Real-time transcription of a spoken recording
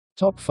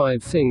Top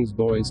 5 things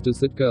boys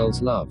does that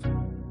girls love.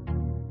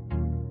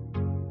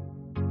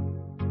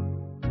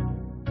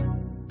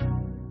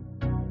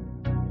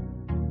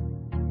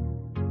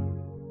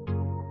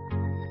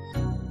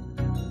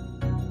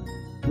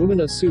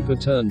 Women are super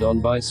turned on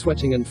by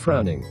sweating and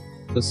frowning.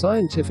 The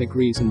scientific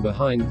reason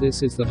behind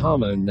this is the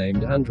hormone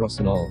named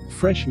androstenol.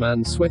 Fresh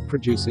man sweat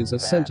produces a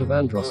scent of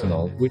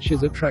androstenol, which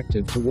is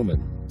attractive to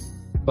women.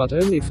 But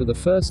only for the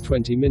first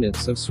 20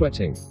 minutes of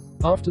sweating.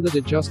 After that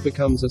it just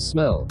becomes a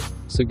smell.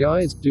 So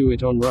guys, do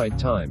it on right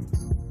time.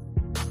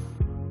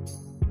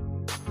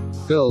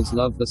 Girls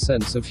love the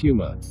sense of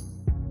humor.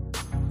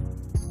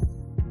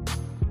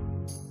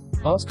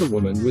 Ask a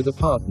woman with a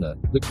partner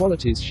the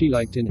qualities she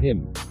liked in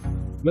him.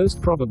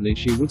 Most probably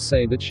she would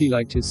say that she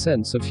liked his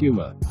sense of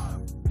humor.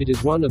 It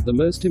is one of the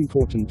most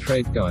important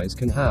trait guys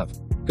can have.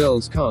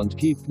 Girls can't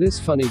keep this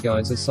funny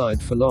guys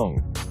aside for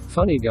long.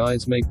 Funny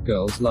guys make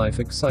girls' life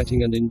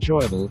exciting and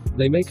enjoyable,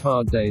 they make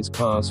hard days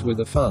pass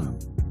with a fun.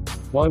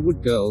 Why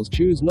would girls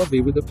choose not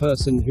be with a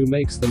person who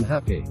makes them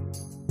happy?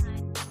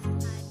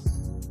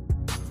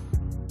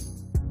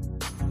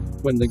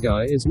 When the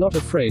guy is not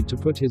afraid to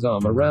put his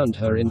arm around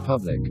her in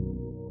public.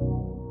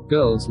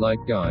 Girls like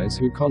guys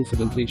who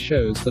confidently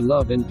shows the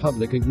love in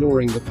public,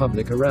 ignoring the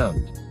public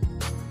around.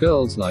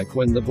 Girls like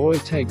when the boy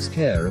takes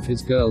care of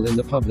his girl in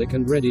the public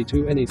and ready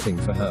to anything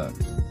for her.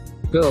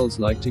 Girls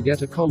like to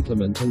get a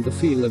compliment and the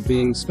feel of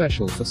being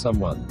special for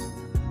someone.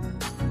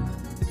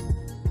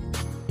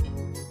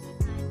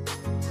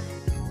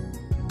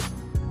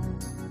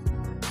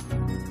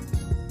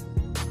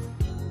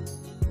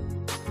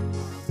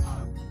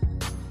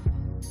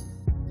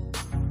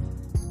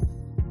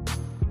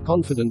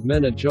 Confident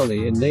men are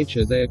jolly in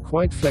nature, they are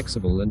quite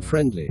flexible and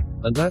friendly,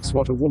 and that's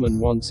what a woman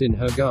wants in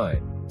her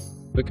guy.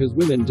 Because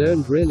women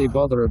don't really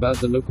bother about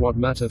the look, what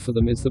matter for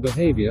them is the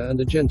behavior and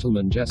a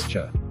gentleman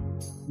gesture.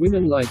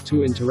 Women like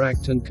to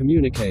interact and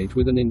communicate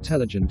with an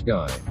intelligent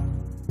guy.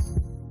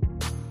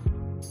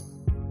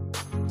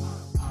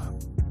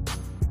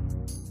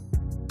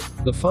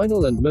 The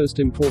final and most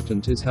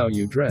important is how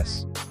you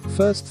dress.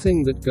 First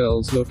thing that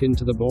girls look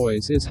into the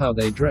boys is how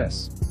they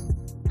dress.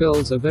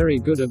 Girls are very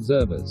good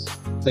observers.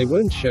 They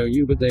won't show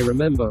you, but they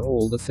remember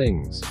all the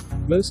things.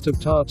 Most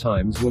of the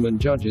times woman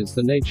judges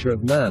the nature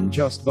of man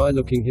just by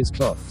looking his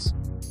clothes.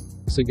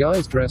 So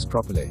guys, dress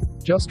properly.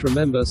 Just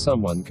remember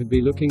someone could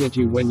be looking at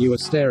you when you are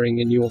staring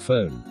in your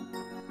phone.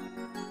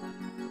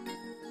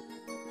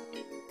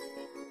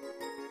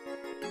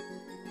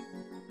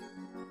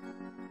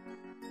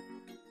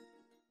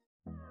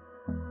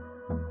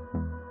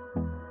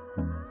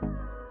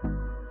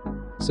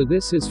 So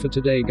this is for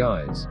today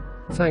guys.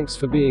 Thanks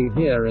for being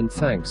here and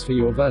thanks for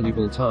your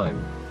valuable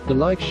time.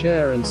 Like,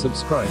 share and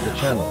subscribe the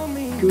channel.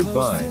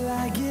 Goodbye.